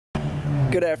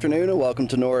Good afternoon and welcome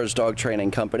to Nora's Dog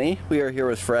Training Company. We are here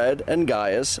with Fred and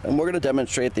Gaius, and we're going to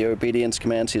demonstrate the obedience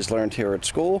commands he's learned here at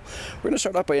school. We're going to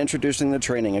start off by introducing the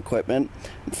training equipment.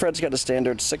 Fred's got a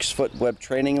standard 6-foot web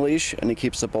training leash, and he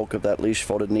keeps the bulk of that leash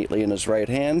folded neatly in his right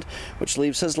hand, which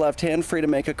leaves his left hand free to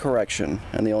make a correction.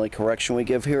 And the only correction we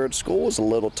give here at school is a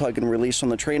little tug and release on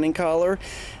the training collar,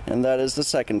 and that is the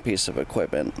second piece of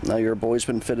equipment. Now your boy's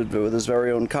been fitted with his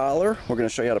very own collar. We're going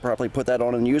to show you how to properly put that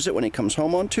on and use it when he comes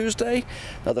home on Tuesday.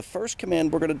 Now the first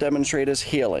command we're going to demonstrate is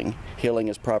heeling. Heeling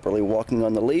is properly walking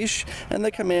on the leash, and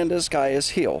the command is Gaius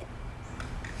heel.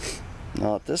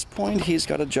 Now at this point he's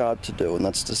got a job to do, and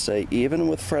that's to say even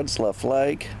with Fred's left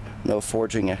leg, no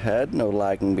forging ahead, no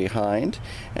lagging behind,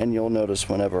 and you'll notice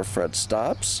whenever Fred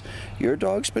stops, your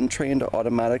dog's been trained to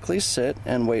automatically sit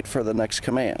and wait for the next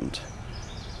command.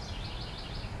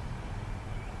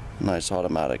 Nice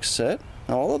automatic sit.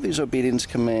 Now all of these obedience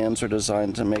commands are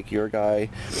designed to make your guy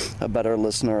a better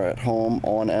listener at home,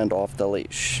 on and off the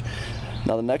leash.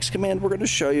 Now the next command we're going to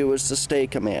show you is the stay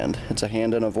command. It's a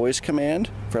hand and a voice command.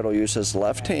 Fred will use his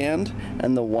left hand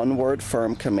and the one-word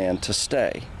firm command to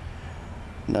stay.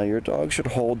 Now your dog should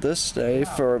hold this stay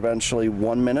for eventually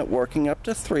 1 minute, working up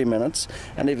to 3 minutes,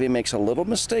 and if he makes a little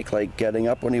mistake like getting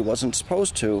up when he wasn't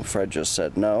supposed to, Fred just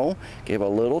said no, gave a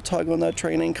little tug on that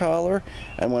training collar,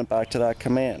 and went back to that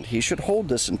command. He should hold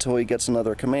this until he gets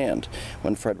another command.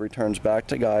 When Fred returns back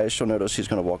to Gaius, you'll notice he's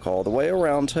going to walk all the way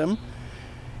around him.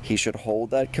 He should hold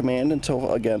that command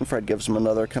until, again, Fred gives him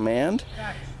another command,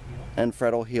 and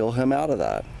Fred will heel him out of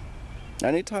that.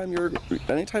 Anytime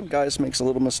Gaius makes a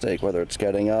little mistake, whether it's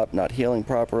getting up, not heeling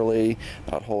properly,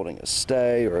 not holding a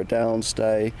stay or a down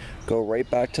stay, go right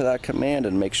back to that command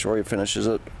and make sure he finishes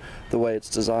it the way it's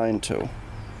designed to.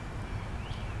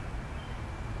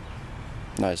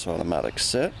 Nice automatic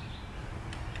sit.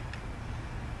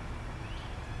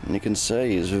 And you can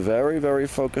see he's very, very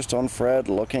focused on Fred,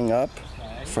 looking up.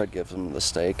 Fred gives him the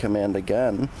stay command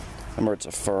again. Remember, it's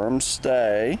a firm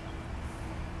stay.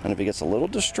 And if he gets a little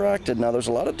distracted, now there's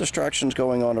a lot of distractions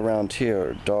going on around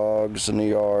here. Dogs in the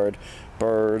yard,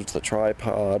 birds, the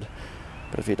tripod.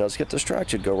 But if he does get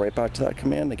distracted, go right back to that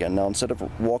command again. Now instead of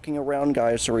walking around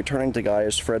Gaius or returning to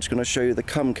Gaius, Fred's going to show you the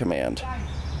come command.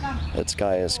 It's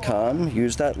Gaius come.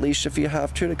 Use that leash if you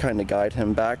have to kind of guide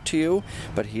him back to you.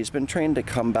 But he's been trained to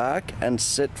come back and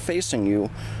sit facing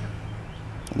you.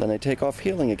 And then they take off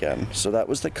heeling again. So that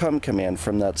was the come command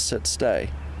from that sit stay.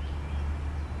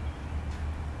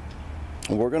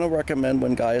 We're going to recommend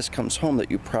when Gaius comes home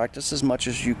that you practice as much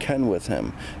as you can with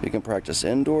him. You can practice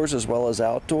indoors as well as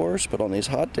outdoors, but on these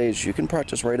hot days you can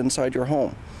practice right inside your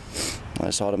home.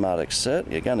 Nice automatic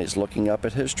sit. Again, he's looking up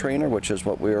at his trainer, which is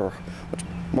what we're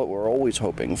always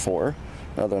hoping for.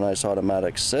 Another nice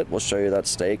automatic sit. We'll show you that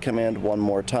stay command one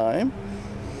more time.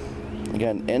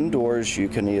 Again, indoors you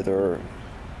can either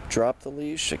drop the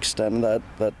leash, extend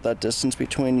that distance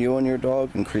between you and your dog,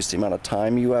 increase the amount of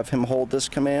time you have him hold this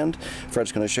command.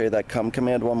 Fred's going to show you that come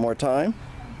command one more time.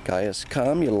 Gaius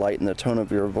come, you lighten the tone of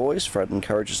your voice. Fred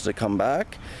encourages to come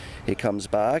back. He comes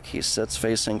back, he sits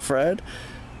facing Fred.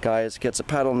 Gaius gets a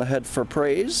pat on the head for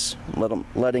praise,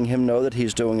 letting him know that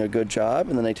he's doing a good job,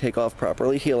 and then they take off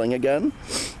properly, heeling again.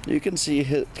 You can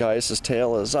see Gaius's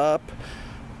tail is up.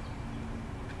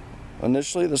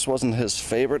 Initially, this wasn't his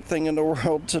favorite thing in the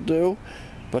world to do,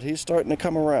 but he's starting to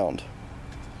come around.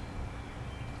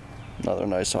 Another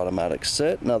nice automatic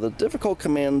sit. Now, the difficult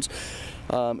command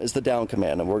is the down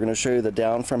command, and we're going to show you the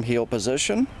down from heel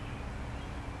position.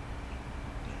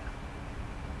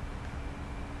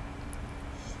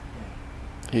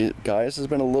 Gaius has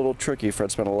been a little tricky. Fred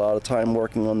spent a lot of time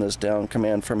working on this down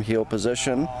command from heel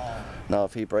position. Now,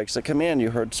 if he breaks the command,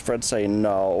 you heard Fred say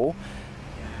no.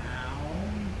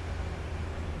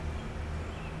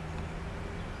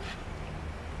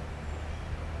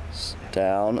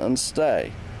 Down and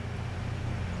stay.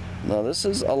 Now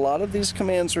a lot of these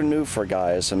commands are new for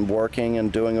Gaius and working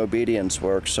and doing obedience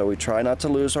work, so we try not to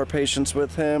lose our patience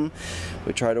with him.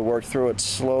 We try to work through it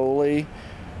slowly,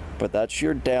 but that's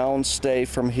your down stay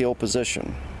from heel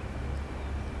position.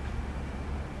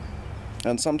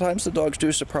 And sometimes the dogs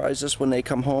do surprise us when they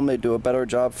come home. They do a better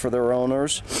job for their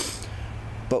owners.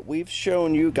 But we've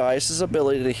shown you Gaius'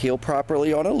 ability to heel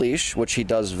properly on a leash, which he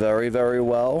does very, very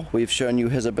well. We've shown you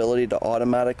his ability to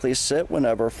automatically sit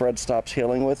whenever Fred stops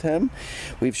heeling with him.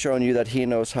 We've shown you that he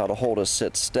knows how to hold a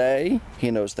sit-stay.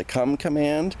 He knows the come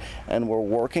command, and we're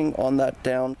working on that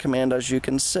down command, as you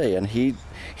can see. And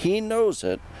he knows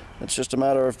it. It's just a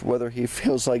matter of whether he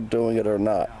feels like doing it or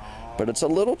not. But it's a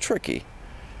little tricky.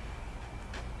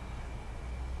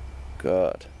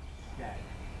 Good.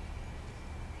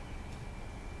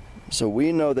 So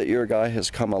we know that your guy has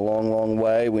come a long, long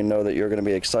way. We know that you're going to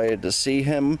be excited to see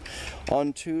him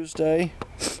on Tuesday.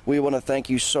 We want to thank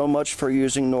you so much for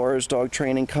using Nora's Dog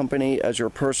Training Company as your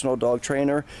personal dog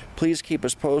trainer. Please keep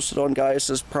us posted on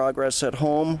Gaius's progress at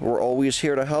home. We're always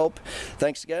here to help.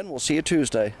 Thanks again. We'll see you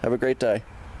Tuesday. Have a great day.